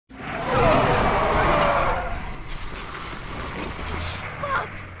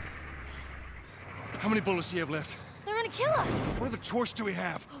many bullets do you have left? They're gonna kill us! What other choice do we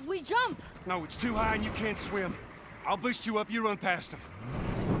have? We jump! No, it's too high and you can't swim. I'll boost you up, you run past them.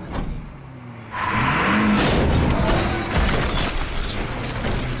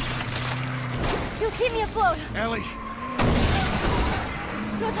 You'll keep me afloat! Ellie!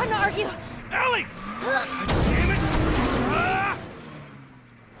 No time to argue! Ellie! Damn it! Ah!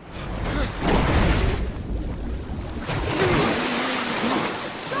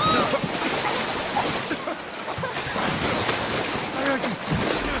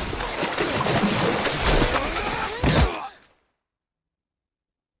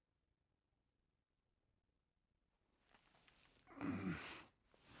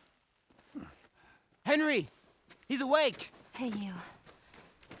 Henry! He's awake! Hey, you.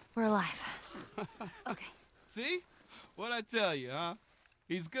 We're alive. Okay. See? What'd I tell you, huh?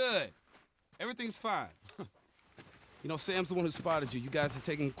 He's good. Everything's fine. You know, Sam's the one who spotted you. You guys are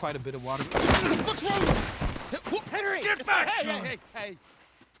taking quite a bit of water. What's wrong with you? Henry! Get back, hey, son! hey!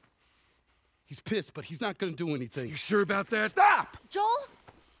 He's pissed, but he's not gonna do anything. You sure about that? Stop! Joel?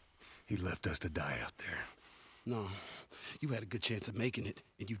 He left us to die out there. No, you had a good chance of making it,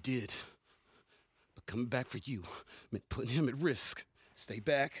 and you did. But coming back for you meant putting him at risk. Stay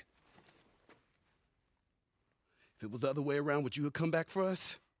back. If it was the other way around, would you have come back for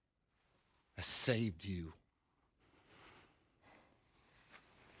us? I saved you.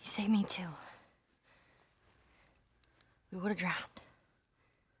 He saved me too. We would have drowned.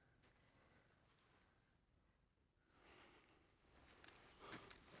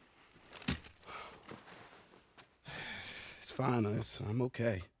 It's fine, I'm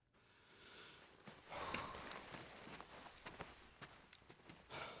okay.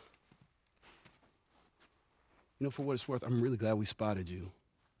 You know, for what it's worth, I'm really glad we spotted you.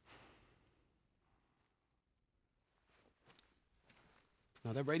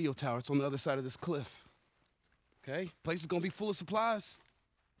 Now, that radio tower, it's on the other side of this cliff. Okay? Place is gonna be full of supplies.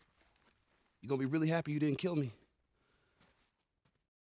 You're gonna be really happy you didn't kill me.